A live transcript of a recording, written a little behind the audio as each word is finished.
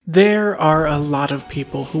There are a lot of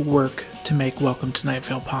people who work to make Welcome to Night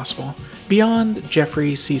Vale possible. Beyond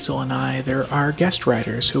Jeffrey, Cecil, and I, there are guest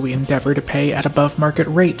writers who we endeavor to pay at above market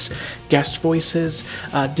rates. Guest voices,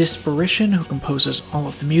 Disparition, who composes all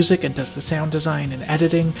of the music and does the sound design and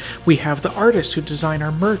editing. We have the artist who design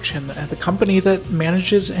our merch and the company that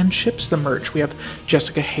manages and ships the merch. We have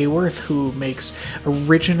Jessica Hayworth, who makes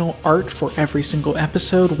original art for every single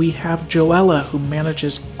episode. We have Joella, who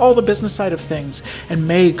manages all the business side of things, and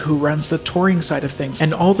Meg, who runs the touring side of things,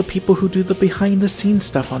 and all the people who do the behind the scenes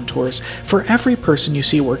stuff on tours. For every person you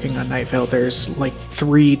see working on Night Vale, there's like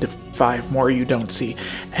 3 to 5 more you don't see.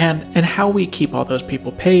 And how we keep all those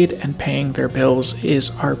people paid and paying their bills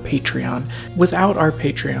is our Patreon. Without our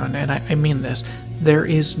Patreon, and I mean this, there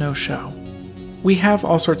is no show. We have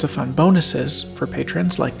all sorts of fun bonuses for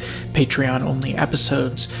patrons, like Patreon-only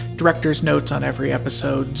episodes, director's notes on every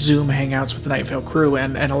episode, Zoom hangouts with the Night Vale crew,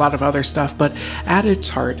 and a lot of other stuff, but at its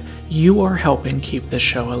heart, you are helping keep this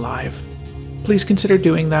show alive. Please consider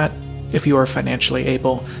doing that if you are financially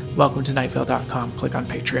able. Welcome to nightvale.com. Click on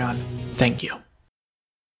Patreon. Thank you.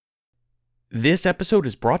 This episode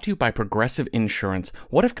is brought to you by Progressive Insurance.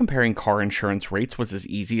 What if comparing car insurance rates was as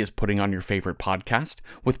easy as putting on your favorite podcast?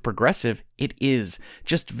 With Progressive, it is.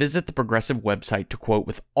 Just visit the Progressive website to quote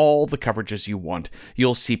with all the coverages you want.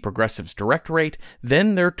 You'll see Progressive's direct rate,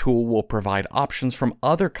 then their tool will provide options from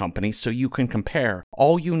other companies so you can compare.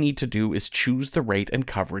 All you need to do is choose the rate and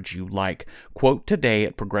coverage you like. Quote today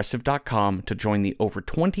at Progressive.com to join the over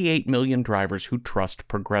 28 million drivers who trust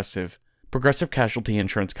Progressive. Progressive Casualty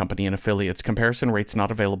Insurance Company and Affiliates. Comparison rates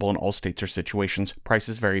not available in all states or situations.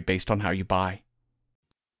 Prices vary based on how you buy.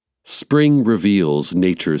 Spring reveals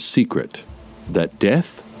nature's secret, that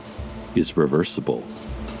death is reversible.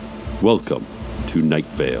 Welcome to Night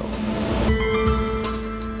Vale.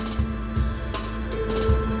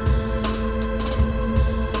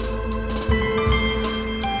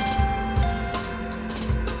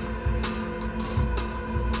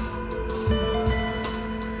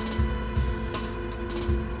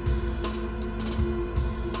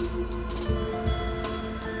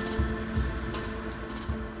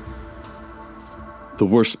 The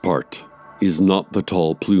worst part is not the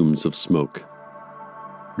tall plumes of smoke,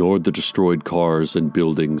 nor the destroyed cars and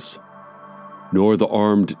buildings, nor the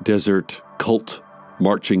armed desert cult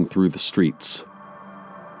marching through the streets.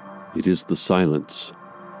 It is the silence,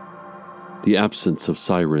 the absence of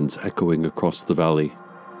sirens echoing across the valley,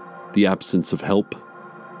 the absence of help,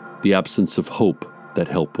 the absence of hope that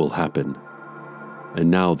help will happen, and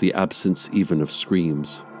now the absence even of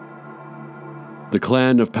screams. The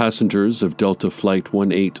clan of passengers of Delta Flight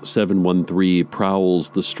 18713 prowls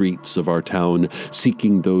the streets of our town,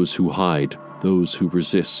 seeking those who hide, those who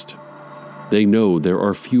resist. They know there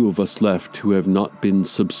are few of us left who have not been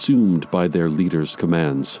subsumed by their leader's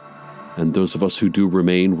commands, and those of us who do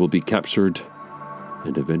remain will be captured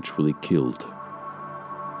and eventually killed.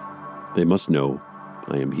 They must know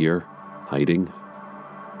I am here, hiding,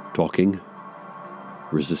 talking,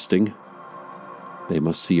 resisting. They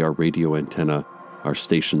must see our radio antenna, our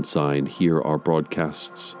station sign, hear our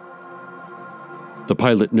broadcasts. The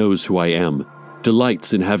pilot knows who I am,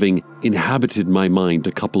 delights in having inhabited my mind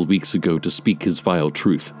a couple weeks ago to speak his vile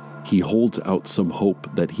truth. He holds out some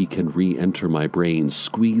hope that he can re-enter my brain,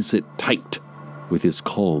 squeeze it tight with his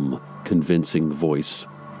calm, convincing voice.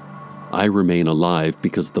 I remain alive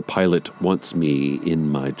because the pilot wants me in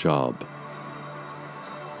my job,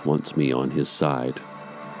 wants me on his side.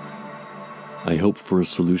 I hope for a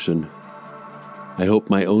solution. I hope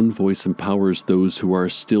my own voice empowers those who are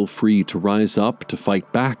still free to rise up, to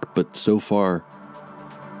fight back, but so far,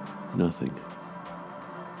 nothing.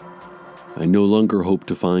 I no longer hope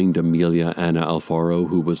to find Amelia Anna Alfaro,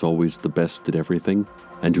 who was always the best at everything,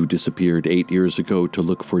 and who disappeared 8 years ago to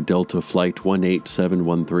look for Delta Flight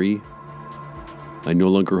 18713. I no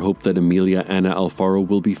longer hope that Amelia Anna Alfaro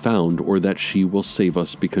will be found, or that she will save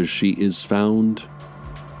us, because she is found.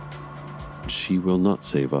 She will not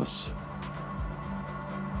save us.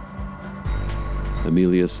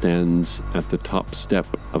 Amelia stands at the top step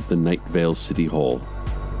of the Night Vale City Hall.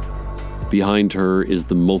 Behind her is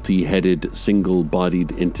the multi-headed,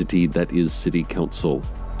 single-bodied entity that is City Council.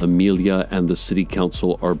 Amelia and the City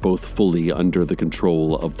Council are both fully under the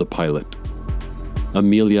control of the pilot.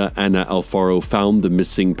 Amelia Anna Alfaro found the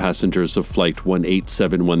missing passengers of Flight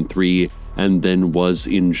 18713 and then was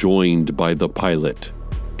enjoined by the pilot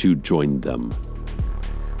to join them.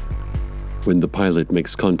 When the pilot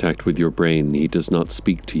makes contact with your brain, he does not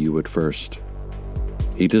speak to you at first.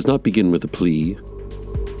 He does not begin with a plea,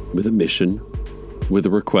 with a mission, with a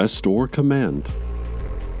request or command.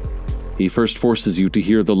 He first forces you to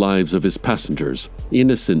hear the lives of his passengers,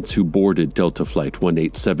 innocents who boarded Delta Flight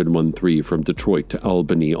 18713 from Detroit to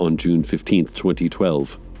Albany on June 15,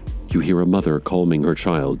 2012. You hear a mother calming her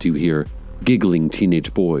child. You hear giggling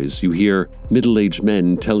teenage boys. You hear middle-aged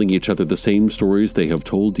men telling each other the same stories they have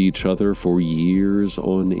told each other for years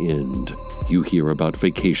on end. You hear about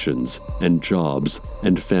vacations and jobs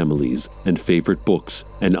and families and favorite books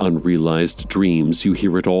and unrealized dreams. You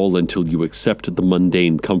hear it all until you accept the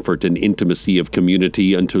mundane comfort and intimacy of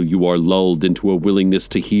community, until you are lulled into a willingness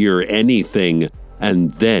to hear anything.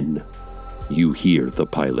 And then you hear the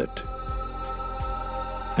pilot.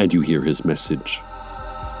 And you hear his message.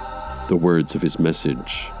 The words of his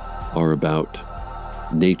message are about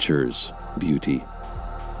nature's beauty.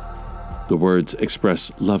 The words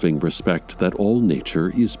express loving respect that all nature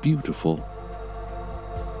is beautiful.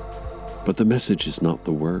 But the message is not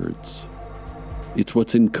the words. It's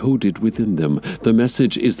what's encoded within them. The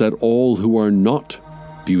message is that all who are not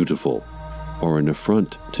beautiful are an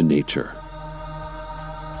affront to nature.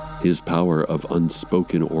 His power of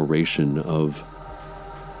unspoken oration, of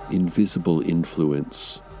invisible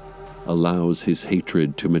influence, allows his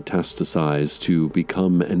hatred to metastasize, to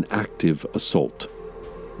become an active assault,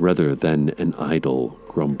 rather than an idle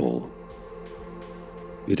grumble.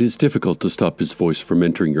 It is difficult to stop his voice from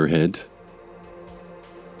entering your head.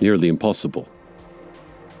 Nearly impossible.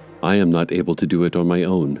 I am not able to do it on my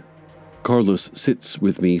own. Carlos sits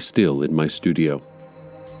with me still in my studio.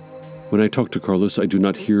 When I talk to Carlos, I do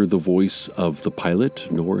not hear the voice of the pilot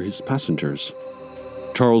nor his passengers.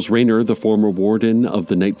 Charles Rayner, the former warden of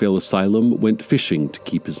the Night Vale Asylum, went fishing to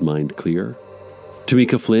keep his mind clear.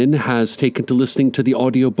 Tamika Flynn has taken to listening to the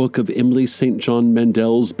audiobook of Emily St. John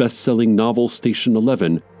Mandel's best-selling novel Station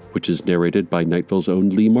 11, which is narrated by Night Vale's own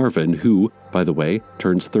Lee Marvin, who, by the way,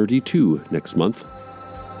 turns 32 next month.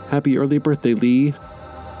 Happy early birthday, Lee,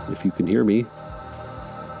 if you can hear me.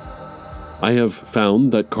 I have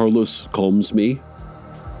found that Carlos calms me,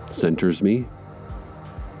 centers me,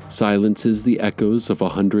 silences the echoes of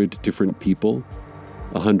 100 different people,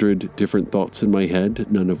 100 different thoughts in my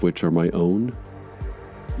head, none of which are my own.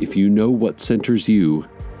 If you know what centers you,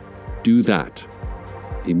 do that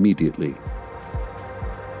immediately.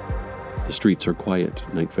 The streets are quiet,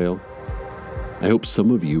 Night Vale. I hope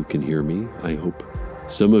some of you can hear me. I hope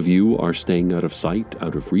some of you are staying out of sight,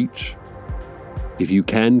 out of reach. If you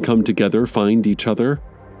can come together, find each other,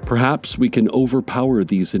 perhaps we can overpower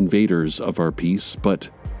these invaders of our peace, but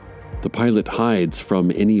the pilot hides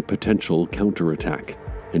from any potential counterattack,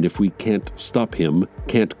 and if we can't stop him,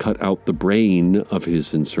 can't cut out the brain of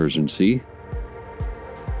his insurgency,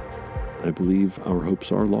 I believe our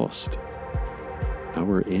hopes are lost.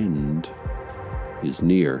 Our end is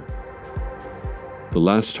near. The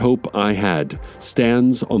last hope I had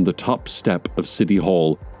stands on the top step of City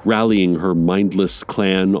Hall, rallying her mindless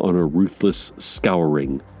clan on a ruthless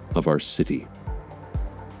scouring of our city.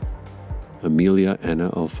 Amelia Anna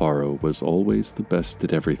Alfaro was always the best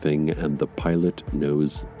at everything, and the pilot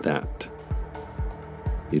knows that.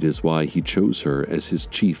 It is why he chose her as his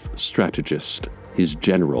chief strategist, his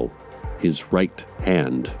general, his right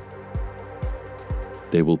hand.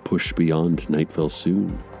 They will push beyond Night Vale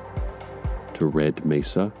soon, to Red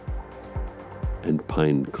Mesa and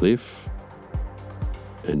Pine Cliff,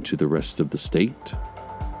 and to the rest of the state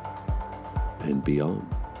and beyond.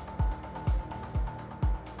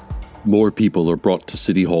 More people are brought to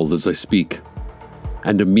City Hall as I speak,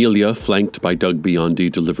 and Amelia, flanked by Doug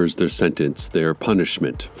Biondi, delivers their sentence, their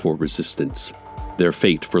punishment for resistance, their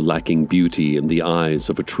fate for lacking beauty in the eyes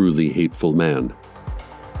of a truly hateful man.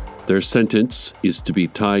 Their sentence is to be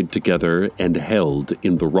tied together and held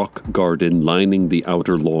in the rock garden lining the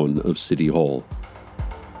outer lawn of City Hall.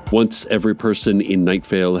 Once every person in Night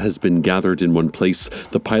Vale has been gathered in one place,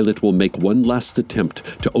 the pilot will make one last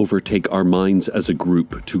attempt to overtake our minds as a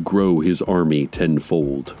group, to grow his army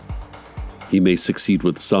tenfold. He may succeed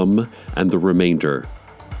with some, and the remainder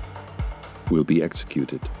will be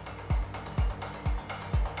executed.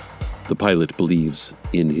 The pilot believes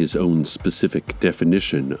in his own specific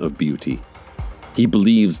definition of beauty. He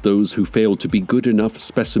believes those who fail to be good enough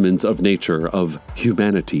specimens of nature, of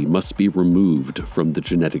humanity, must be removed from the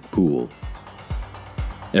genetic pool.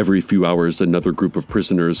 Every few hours, another group of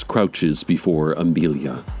prisoners crouches before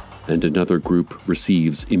Amelia, and another group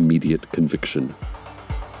receives immediate conviction.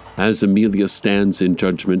 As Amelia stands in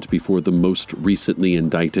judgment before the most recently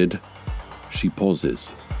indicted, she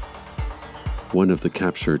pauses. One of the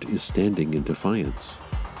captured is standing in defiance.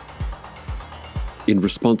 In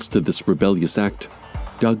response to this rebellious act,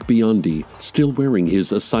 Doug Biondi, still wearing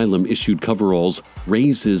his asylum-issued coveralls,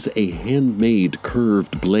 raises a handmade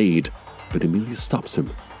curved blade, but Amelia stops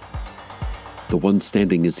him. The one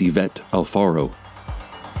standing is Yvette Alfaro.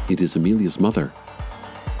 It is Amelia's mother.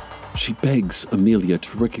 She begs Amelia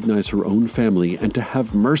to recognize her own family and to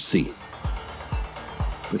have mercy.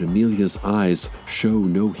 But Amelia's eyes show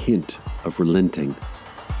no hint of relenting.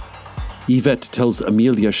 Yvette tells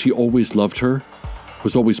Amelia she always loved her,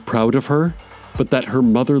 was always proud of her, but that her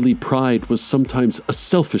motherly pride was sometimes a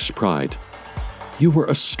selfish pride. "You were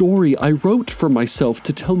a story I wrote for myself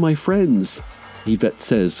to tell my friends," Yvette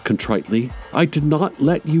says contritely. "I did not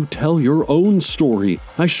let you tell your own story.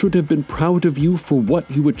 I should have been proud of you for what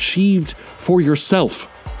you achieved for yourself,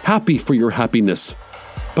 happy for your happiness.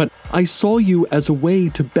 But I saw you as a way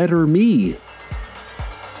to better me."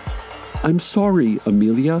 "I'm sorry,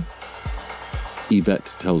 Amelia,"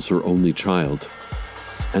 Yvette tells her only child,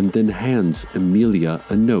 and then hands Amelia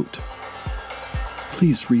a note.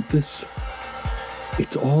 "Please read this.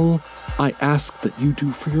 It's all I ask that you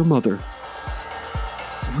do for your mother.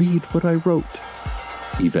 Read what I wrote,"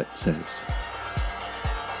 Yvette says.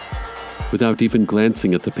 Without even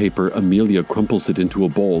glancing at the paper, Amelia crumples it into a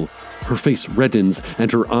ball. Her face reddens and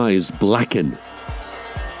her eyes blacken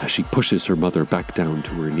as she pushes her mother back down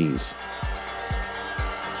to her knees.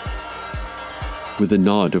 With a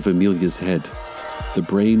nod of Amelia's head, the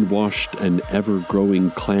brainwashed and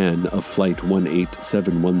ever-growing clan of Flight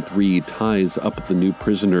 18713 ties up the new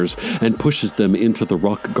prisoners and pushes them into the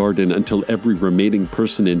rock garden until every remaining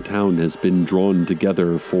person in town has been drawn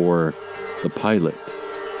together for the pilot.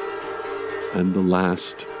 And the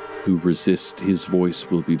last who resist his voice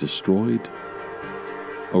will be destroyed,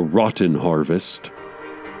 a rotten harvest,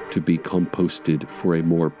 to be composted for a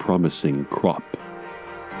more promising crop.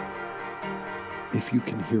 If you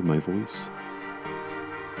can hear my voice,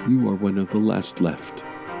 you are one of the last left.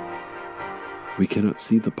 We cannot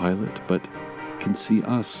see the pilot, but can see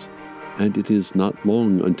us, and it is not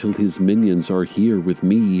long until his minions are here with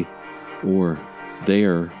me, or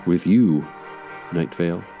there with you, Night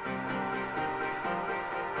Vale.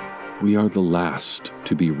 We are the last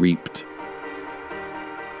to be reaped,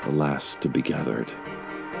 the last to be gathered.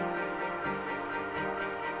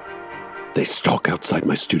 They stalk outside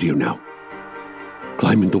my studio now,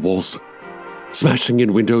 climbing the walls, smashing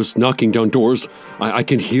in windows, knocking down doors. I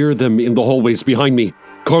can hear them in the hallways behind me.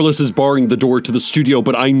 Carlos is barring the door to the studio,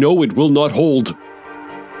 but I know it will not hold.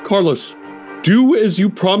 Carlos, do as you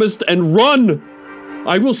promised and run!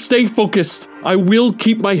 I will stay focused. I will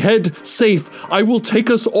keep my head safe. I will take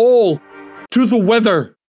us all to the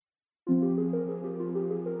weather.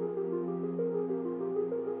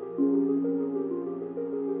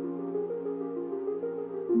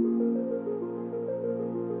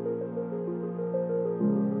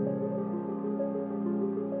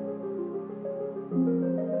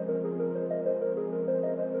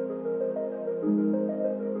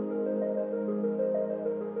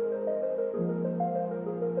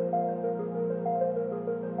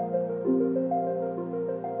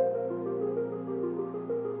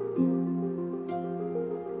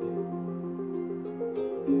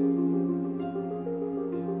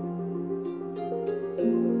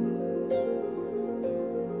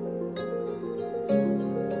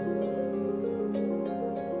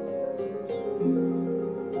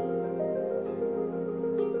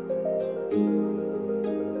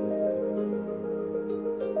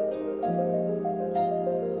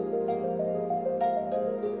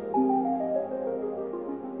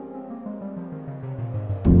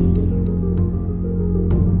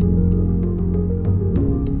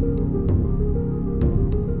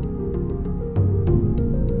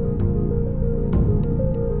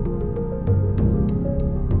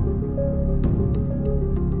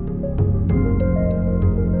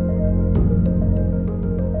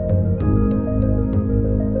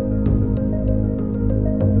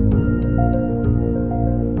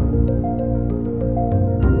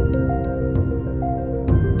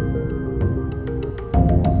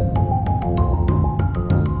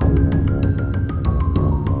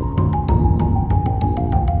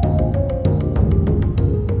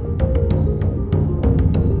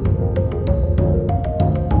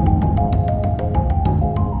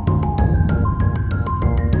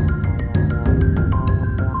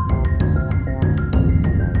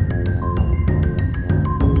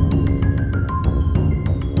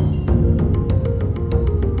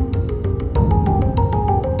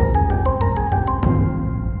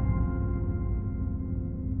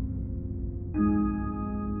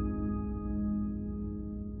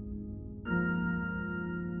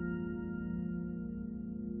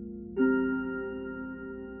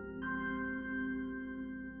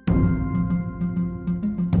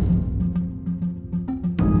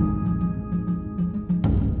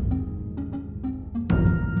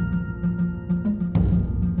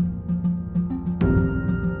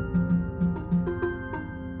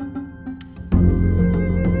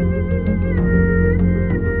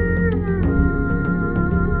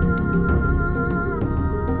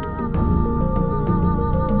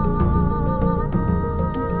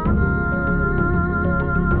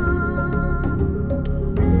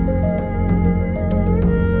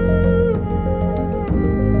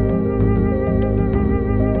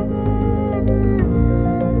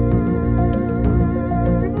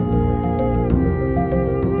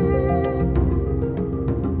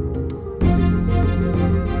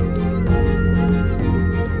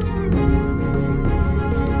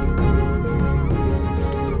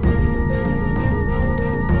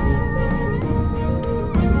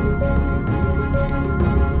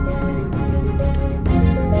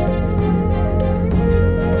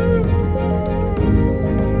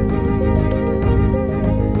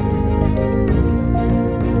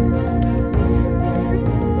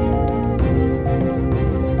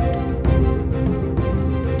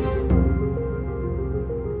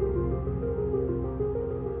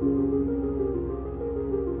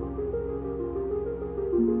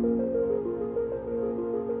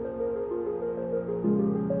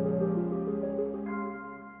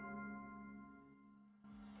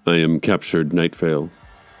 I am captured, Nightvale.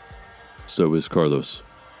 So is Carlos.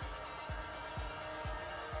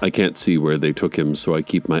 I can't see where they took him, so I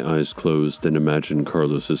keep my eyes closed and imagine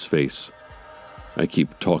Carlos's face. I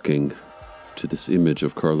keep talking to this image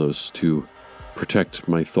of Carlos to protect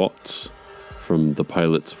my thoughts from the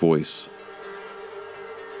pilot's voice.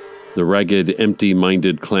 The ragged,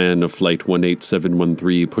 empty-minded clan of Flight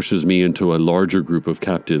 18713 pushes me into a larger group of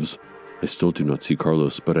captives. I still do not see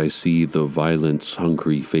Carlos, but I see the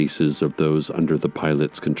violence-hungry faces of those under the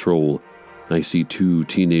pilot's control. I see 2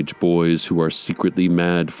 teenage boys who are secretly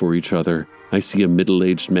mad for each other. I see a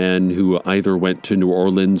middle-aged man who either went to New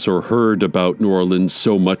Orleans or heard about New Orleans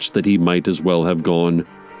so much that he might as well have gone.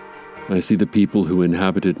 I see the people who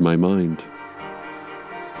inhabited my mind,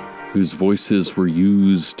 whose voices were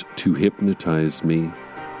used to hypnotize me,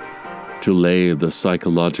 to lay the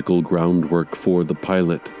psychological groundwork for the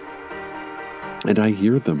pilot. And I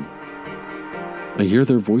hear them. I hear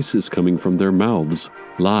their voices coming from their mouths,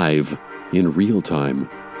 live, in real time.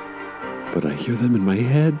 But I hear them in my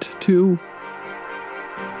head, too,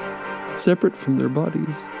 separate from their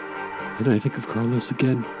bodies. And I think of Carlos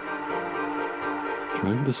again,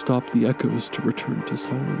 trying to stop the echoes to return to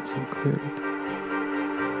silence and clarity.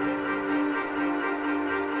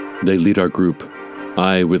 They lead our group,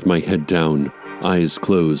 I with my head down, eyes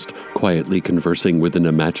closed, quietly conversing with an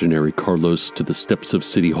imaginary Carlos to the steps of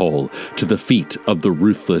City Hall, to the feet of the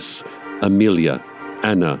ruthless Amelia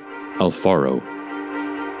Ana Alfaro.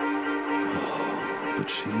 Oh, but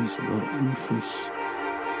she is not ruthless.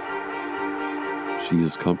 She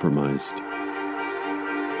is compromised.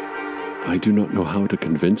 I do not know how to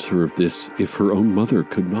convince her of this if her own mother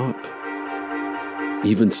could not.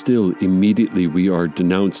 Even still, immediately we are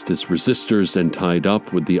denounced as resistors and tied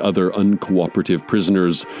up with the other uncooperative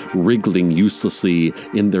prisoners wriggling uselessly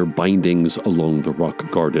in their bindings along the rock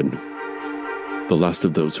garden. The last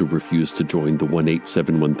of those who refused to join the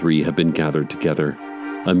 18713 have been gathered together.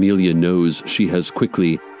 Amelia knows she has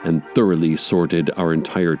quickly and thoroughly sorted our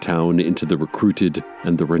entire town into the recruited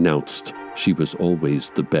and the renounced. She was always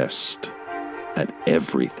the best at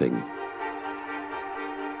everything.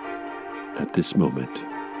 At this moment,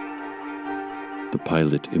 the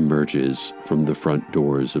pilot emerges from the front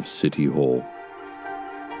doors of City Hall.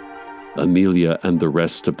 Amelia and the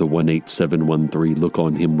rest of the 18713 look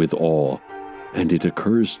on him with awe, and it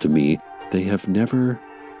occurs to me they have never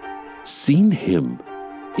seen him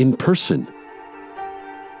in person,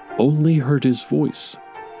 only heard his voice.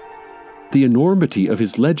 The enormity of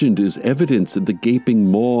his legend is evident in the gaping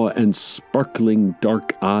maw and sparkling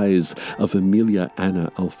dark eyes of Amelia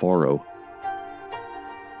Ana Alfaro.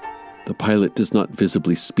 The pilot does not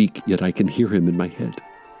visibly speak, yet I can hear him in my head.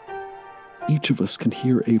 Each of us can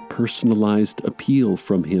hear a personalized appeal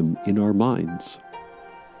from him in our minds.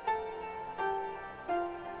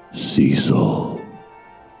 Cecil,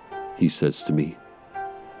 he says to me,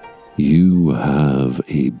 you have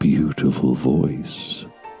a beautiful voice.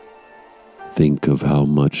 Think of how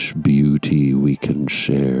much beauty we can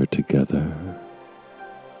share together.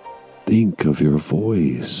 Think of your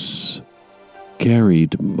voice,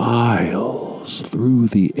 carried miles through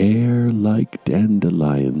the air like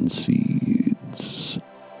dandelion seeds,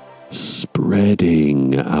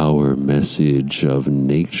 spreading our message of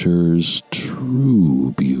nature's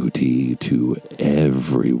true beauty to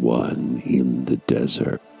everyone in the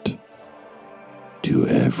desert, to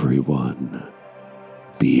everyone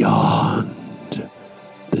beyond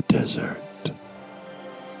the desert.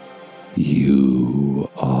 You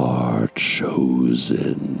are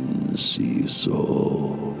chosen,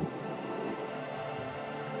 Cecil.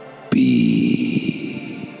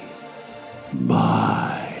 Be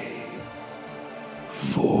my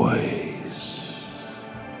voice.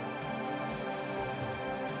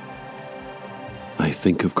 I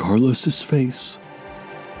think of Carlos's face.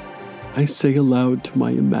 I say aloud to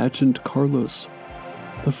my imagined Carlos,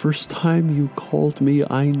 the first time you called me,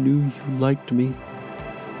 I knew you liked me,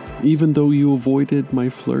 even though you avoided my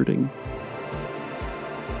flirting.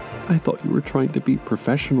 I thought you were trying to be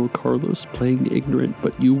professional, Carlos, playing ignorant,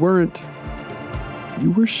 but you weren't.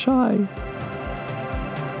 You were shy.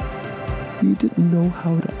 You didn't know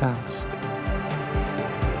how to ask.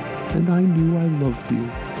 And I knew I loved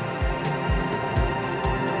you.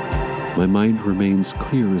 My mind remains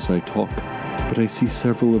clear as I talk, but I see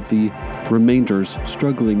several of the remainders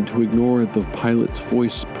struggling to ignore the pilot's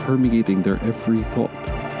voice permeating their every thought.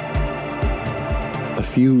 A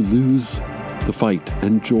few lose the fight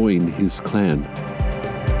and join his clan.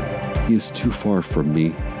 He is too far from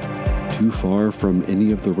me, too far from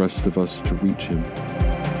any of the rest of us to reach him.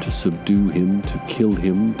 to subdue him, to kill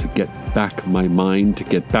him, to get back my mind, to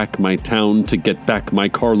get back my town, to get back my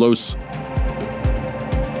Carlos.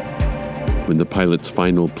 When the pilot's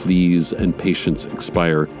final pleas and patience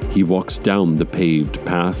expire, he walks down the paved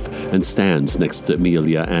path and stands next to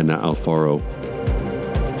Amelia Anna Alfaro.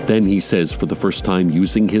 Then he says for the first time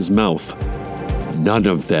using his mouth, "None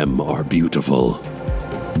of them are beautiful.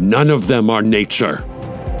 None of them are nature.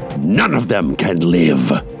 None of them can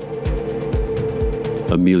live."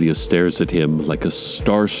 Amelia stares at him like a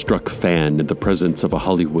starstruck fan in the presence of a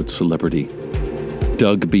Hollywood celebrity.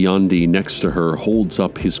 Doug Biondi next to her holds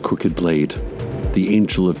up his crooked blade. The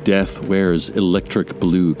Angel of Death wears electric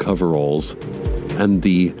blue coveralls, and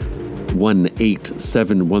the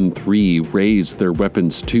 18713 raise their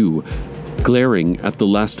weapons too, glaring at the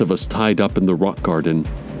last of us tied up in the rock garden.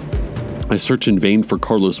 I search in vain for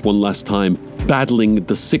Carlos one last time, battling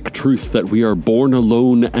the sick truth that we are born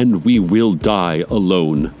alone and we will die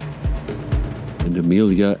alone. And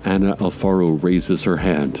Amelia Anna Alfaro raises her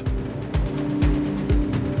hand.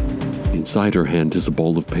 Inside her hand is a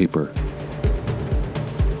ball of paper.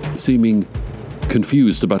 Seeming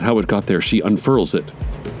confused about how it got there, she unfurls it.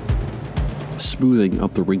 Smoothing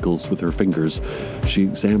out the wrinkles with her fingers, she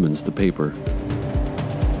examines the paper.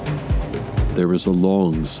 There is a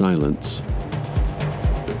long silence.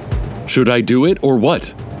 "Should I do it, or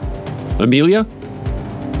what? Amelia?"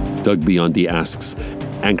 Doug Biondi asks,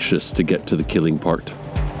 anxious to get to the killing part.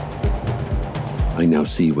 I now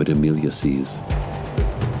see what Amelia sees.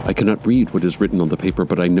 I cannot read what is written on the paper,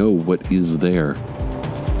 but I know what is there.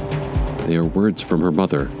 They are words from her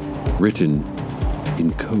mother, written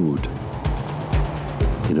in code,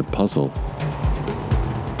 in a puzzle.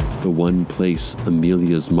 The one place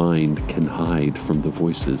Amelia's mind can hide from the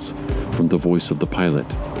voices, from the voice of the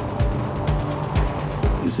pilot,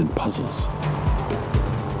 is in puzzles.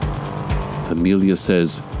 Amelia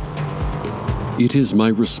says, "It is my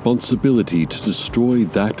responsibility to destroy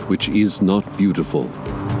that which is not beautiful.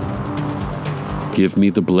 Give me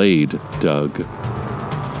the blade, Doug."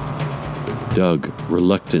 Doug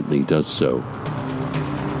reluctantly does so.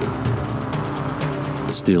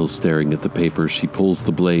 Still staring at the paper, she pulls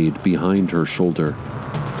the blade behind her shoulder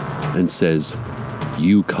and says,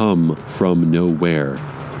 "You come from nowhere,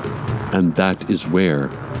 and that is where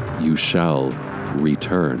you shall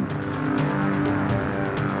return."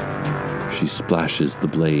 She splashes the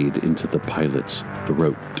blade into the pilot's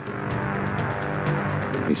throat.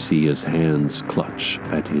 I see his hands clutch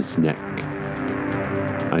at his neck.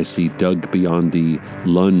 I see Doug Biondi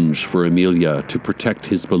lunge for Amelia to protect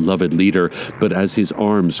his beloved leader, but as his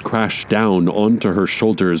arms crash down onto her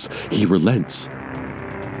shoulders, he relents.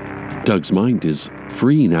 Doug's mind is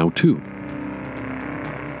free now, too.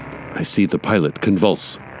 I see the pilot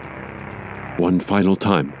convulse. One final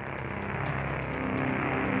time.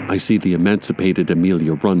 I see the emancipated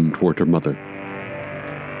Amelia run toward her mother.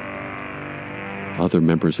 Other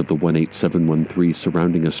members of the 18713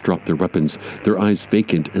 surrounding us drop their weapons, their eyes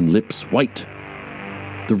vacant and lips white.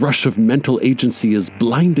 The rush of mental agency is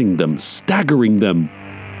blinding them, staggering them.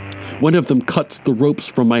 One of them cuts the ropes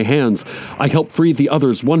from my hands. I help free the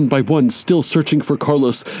others one by one, still searching for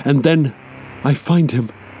Carlos, and then I find him.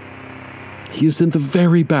 He is in the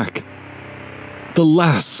very back. The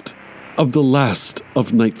last of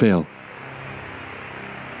Night Vale.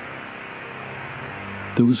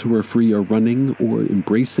 Those who are free are running or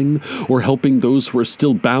embracing or helping those who are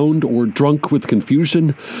still bound or drunk with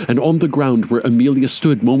confusion. And on the ground where Amelia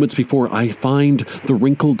stood moments before, I find the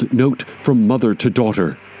wrinkled note from mother to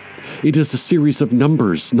daughter. It is a series of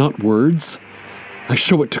numbers, not words. I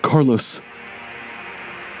show it to Carlos.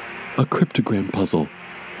 "A cryptogram puzzle,"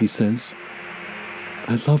 he says.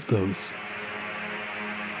 "I love those."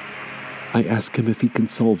 I ask him if he can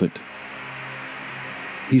solve it.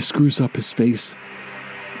 He screws up his face.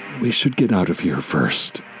 "We should get out of here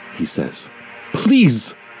first," he says.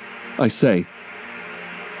 "Please," I say.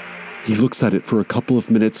 He looks at it for a couple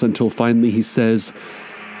of minutes until finally he says,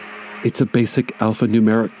 "It's a basic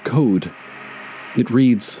alphanumeric code. It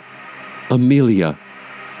reads, 'Amelia,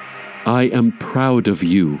 I am proud of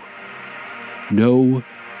you, no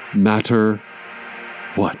matter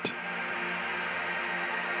what.'"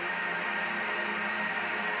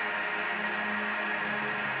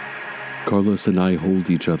 Carlos and I hold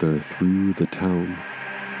each other through the town,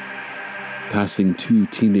 passing two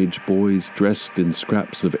teenage boys dressed in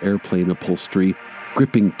scraps of airplane upholstery,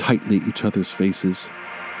 gripping tightly each other's faces.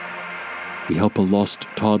 We help a lost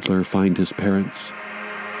toddler find his parents.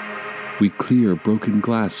 We clear broken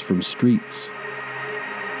glass from streets.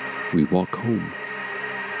 We walk home.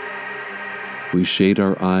 We shade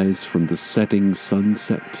our eyes from the setting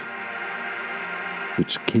sunset.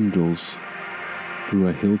 which kindles through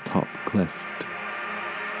a hilltop cleft.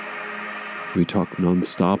 We talk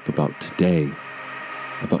nonstop about today,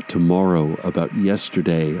 about tomorrow, about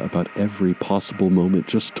yesterday, about every possible moment,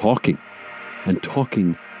 just talking, and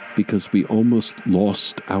talking because we almost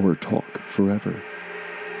lost our talk forever.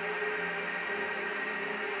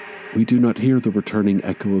 We do not hear the returning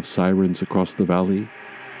echo of sirens across the valley.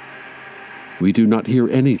 We do not hear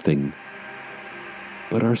anything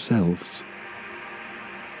but ourselves.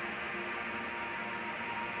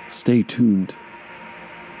 Stay tuned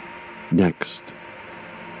next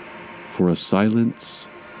for a silence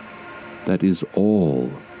that is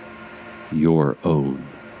all your own.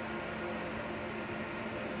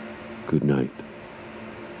 Good night,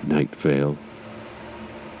 Night Vale.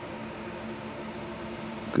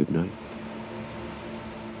 Good night.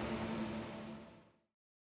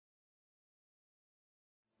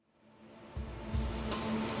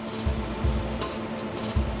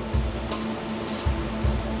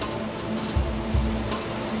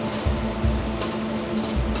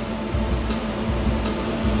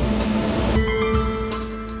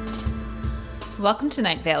 Welcome to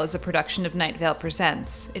Night Vale is a production of Night Vale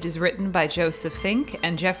Presents. It is written by Joseph Fink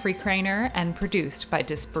and Jeffrey Craner and produced by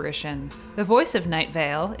Disparition. The voice of Night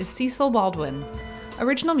Vale is Cecil Baldwin.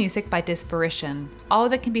 Original music by Disparition. All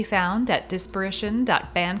of it can be found at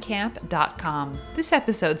disparition.bandcamp.com. This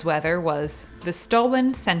episode's weather was The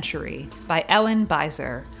Stolen Century by Ellen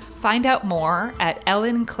Beiser. Find out more at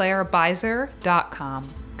ellenclairebeiser.com.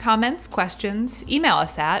 Comments, questions, email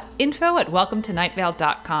us at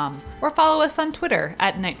info@welcometonightvale.com or follow us on Twitter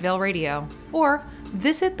at Night Vale Radio, or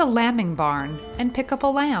visit the lambing barn and pick up a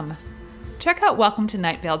lamb. Check out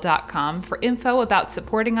welcometonightvale.com for info about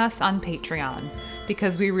supporting us on Patreon,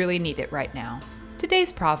 because we really need it right now.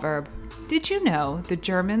 Today's proverb: did you know the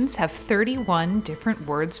Germans have 31 different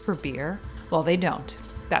words for beer? Well, they don't.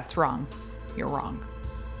 That's wrong. You're wrong.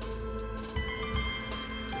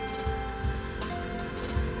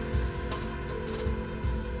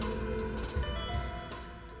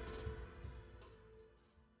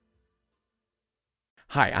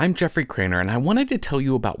 Hi, I'm Jeffrey Craner, and I wanted to tell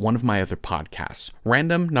you about one of my other podcasts,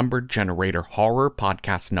 Random Number Generator Horror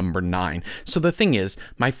Podcast number 9. So the thing is,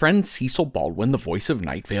 my friend Cecil Baldwin, the voice of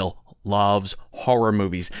Night Vale, loves horror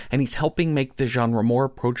movies, and he's helping make the genre more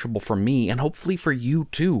approachable for me and hopefully for you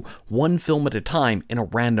too, one film at a time in a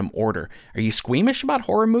random order. Are you squeamish about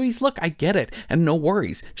horror movies? Look, I get it, and no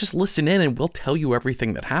worries. Just listen in and we'll tell you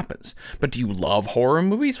everything that happens. But do you love horror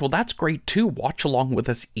movies? Well, that's great too. Watch along with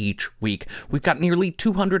us each week. We've got nearly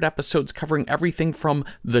 200 episodes covering everything from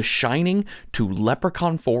The Shining to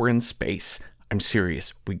Leprechaun 4 in Space. I'm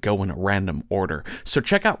serious, we go in a random order. So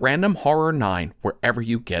check out Random Horror 9 wherever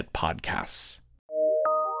you get podcasts.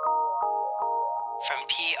 From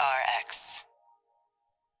PRX.